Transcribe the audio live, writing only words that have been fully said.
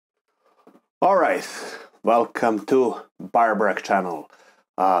All right, welcome to Barbaric channel.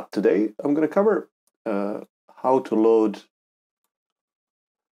 Today I'm going to cover how to load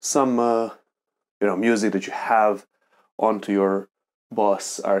some music that you have onto your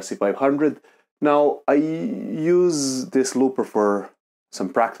Boss RC-500. Now I use this looper for some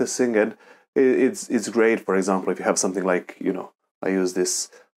practicing, and it's great. For example, if you have something like I use this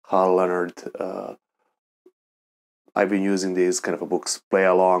Hal Leonard. I've been using these kind of books, play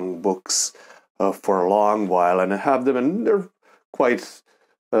along books, for a long while, and I have them, and they're quite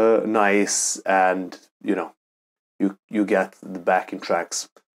nice, and you get the backing tracks.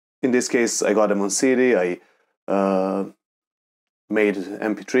 In this case, I got them on CD. I made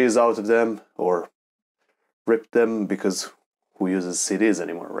MP3s out of them, or ripped them, because who uses CDs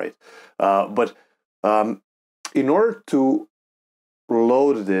anymore, right? But in order to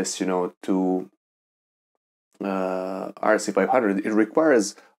load this, to RC-500, it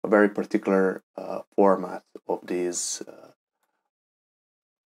requires a very particular format of these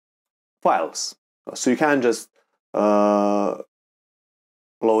files. So you can't just load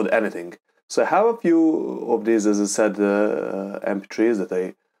anything. So I have a few of these, as I said, MP3s that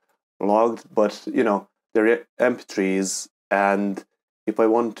I logged, but they're MP3s, and if I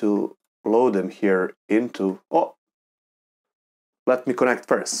want to load them here into, let me connect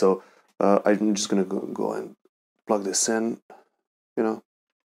first. So I'm just gonna go and plug this in,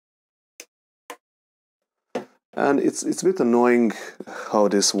 and it's a bit annoying how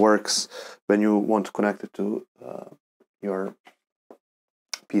this works when you want to connect it to your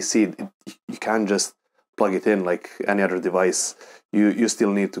PC. You can't just plug it in like any other device. You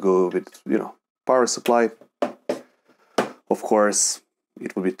still need to go with power supply. Of course,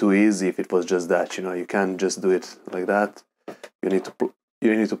 it would be too easy if it was just that. You can't just do it like that. You need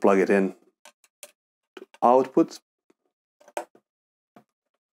to plug it in to output,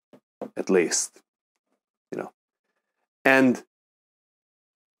 at least, and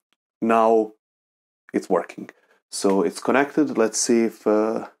now it's working. So it's connected. Let's see if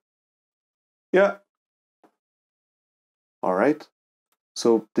yeah, all right,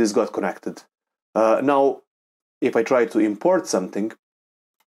 so this got connected. Now if I try to import something,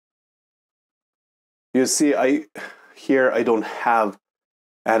 you see I don't have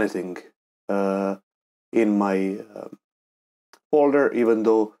anything in my folder, even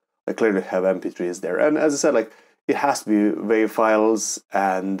though I clearly have MP3s there. And as I said, it has to be WAV files,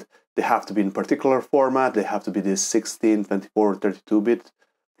 and they have to be in particular format. They have to be this 16, 24, 32-bit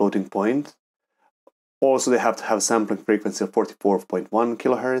floating point. Also, they have to have sampling frequency of 44.1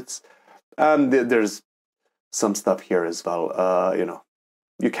 kilohertz. And there's some stuff here as well.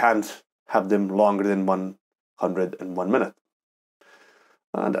 You can't have them longer than 101 minute.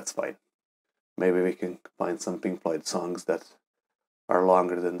 That's fine. Maybe we can find some Pink Floyd songs that are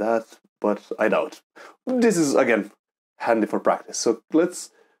longer than that, but I doubt. This is, again, handy for practice. So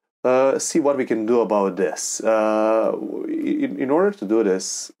let's see what we can do about this. In order to do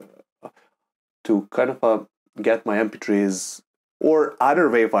this, to kind of get my MP3s or other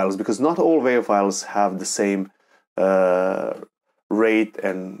WAV files, because not all WAV files have the same rate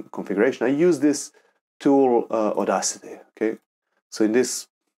and configuration, I use this tool Audacity. Okay, so in this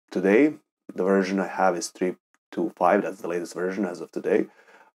today, the version I have is 3.25. That's the latest version as of today.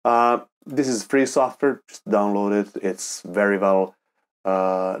 This is free software. Just download it. It's very well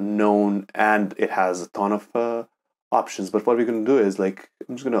known, and it has a ton of options. But what we're going to do is, I'm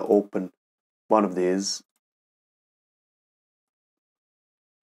just going to open one of these.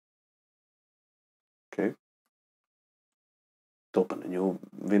 Okay. To open a new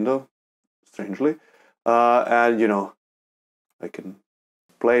window, strangely. And, I can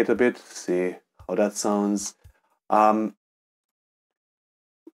play it a bit, see how that sounds. But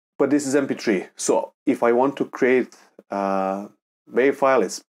this is MP3. So if I want to create a WAV file,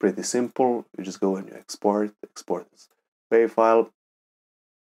 it's pretty simple. You just go and you export this WAV file.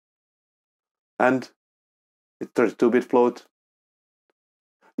 And it's 32-bit float.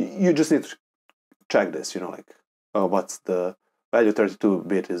 You just need to check this, what's the value.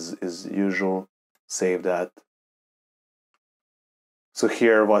 32-bit is usual. Save that. So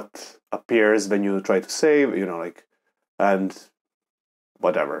here what appears when you try to save, and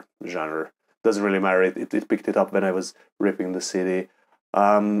whatever genre, doesn't really matter. It picked it up when I was ripping the CD.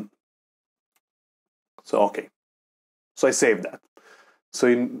 So okay, so I saved that.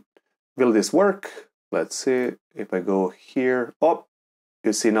 So will this work? Let's see. If I go here,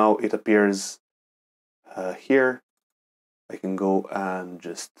 you see now it appears here. I can go and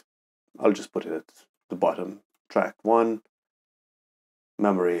I'll just put it at the bottom. Track 1,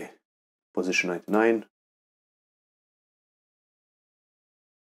 memory position 99.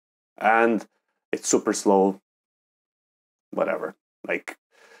 and it's super slow. Whatever, like,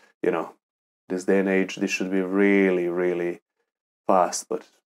 you know, this day and age, this should be really, really fast. But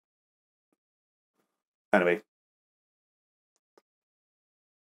anyway,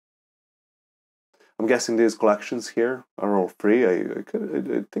 I'm guessing these collections here are all free. I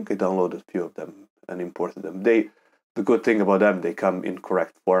think I downloaded a few of them and imported them. The good thing about them, they come in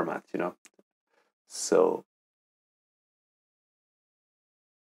correct format, you know. So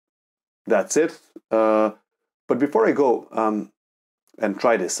that's it. But before I go and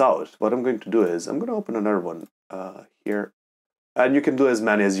try this out, what I'm going to do is I'm going to open another one here, and you can do as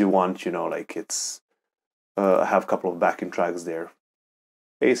many as you want. You know, like it's I have a couple of backing tracks there.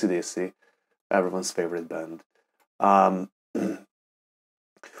 AC/DC, everyone's favorite band. One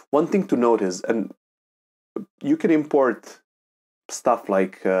thing to note is, and you can import stuff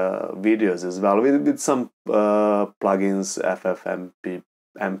like videos as well with some plugins, FFmpeg,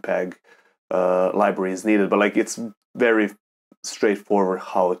 MPEG libraries needed, but like it's very straightforward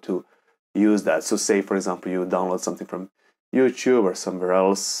how to use that. So say, for example, you download something from YouTube or somewhere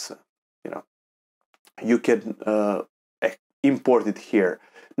else, you know, you can import it here.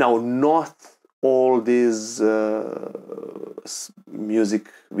 Now, not all these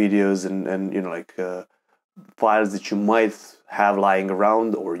music videos and you know, like files that you might have lying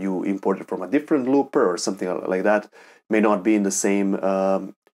around, or you imported from a different looper or something like that, may not be in the same.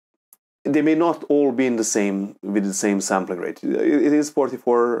 They may not all be in the same with the same sampling rate. It is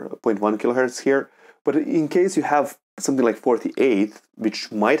 44.1 kilohertz here, but in case you have something like 48,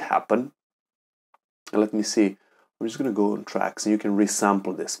 which might happen. Let me see. I'm just going to go on tracks, and you can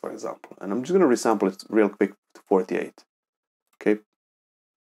resample this, for example. And I'm just going to resample it real quick to 48. Okay.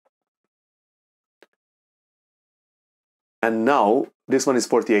 And now this one is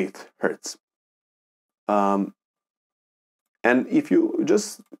 48 hertz. And if you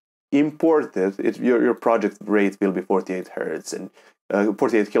just import it, your project rate will be 48 hertz and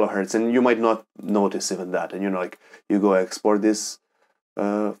 48 kilohertz, and you might not notice even that. And you know, like you go export this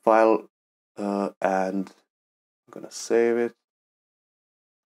file, and I'm gonna save it.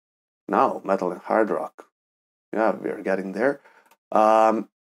 Now, metal and hard rock. Yeah, we are getting there.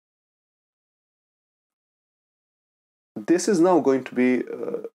 This is now going to be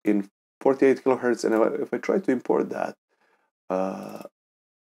in 48 kilohertz, and if I try to import that,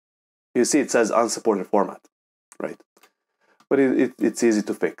 you see it says unsupported format, right? But it's easy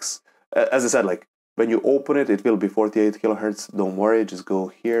to fix. As I said, like when you open it, it will be 48 kilohertz. Don't worry, just go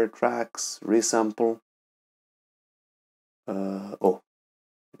here, tracks, resample. Oh,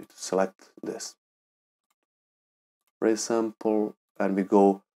 you need to select this. Resample, and we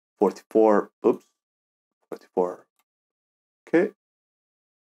go 44, oops, 44. Okay,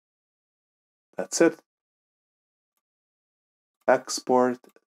 that's it. Export.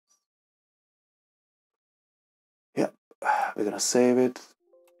 Yeah, we're gonna save it.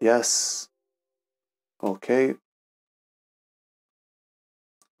 Yes. Okay.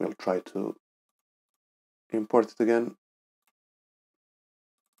 We'll try to import it again.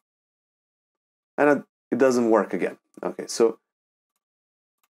 And it doesn't work again. Okay, so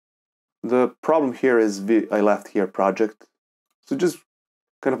the problem here is I left here project. So just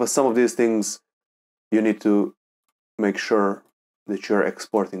kind of some of these things, you need to make sure that you're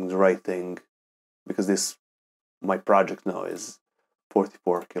exporting the right thing, because my project now is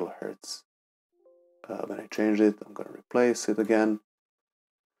 44 kilohertz. When I change it, I'm going to replace it again.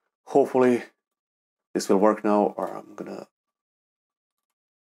 Hopefully this will work now, or I'm going to...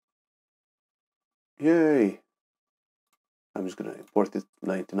 Yay! I'm just going to import it,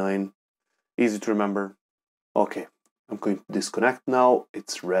 99. Easy to remember. Okay, I'm going to disconnect now.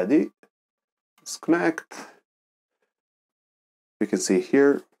 It's ready. Disconnect. You can see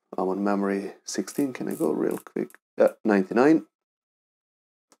here, I'm on memory 16. Can I go real quick? 99.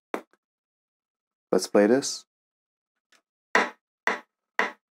 Let's play this.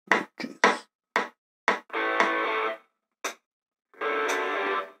 Jeez.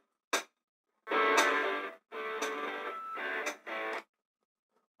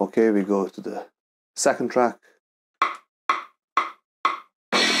 Okay, we go to the second track.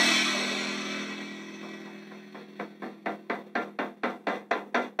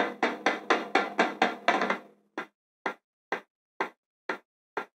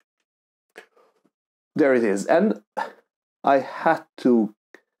 There it is, and I had to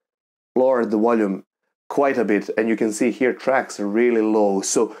lower the volume quite a bit, and you can see here tracks are really low.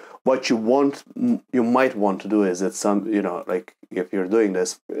 So what you might want to do is that like if you're doing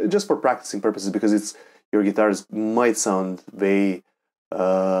this just for practicing purposes, because your guitars might sound very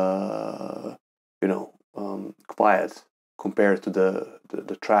quiet compared to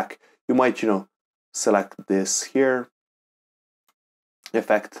the track, you might, you know, select this here,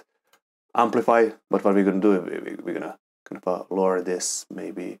 effect, amplify. But what we're gonna do, we're gonna kind of lower this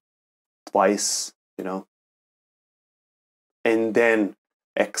maybe twice, you know, and then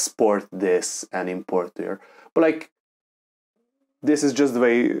export this and import there. But like, this is just the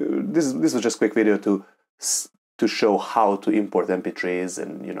way. This was just a quick video to show how to import MP3s,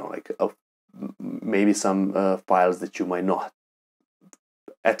 and you know, like maybe some files that you might not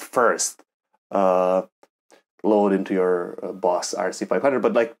at first load into your Boss RC-500,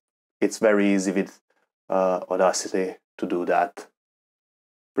 but like, it's very easy with Audacity to do that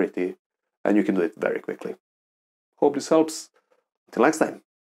and you can do it very quickly. Hope this helps. Until next time.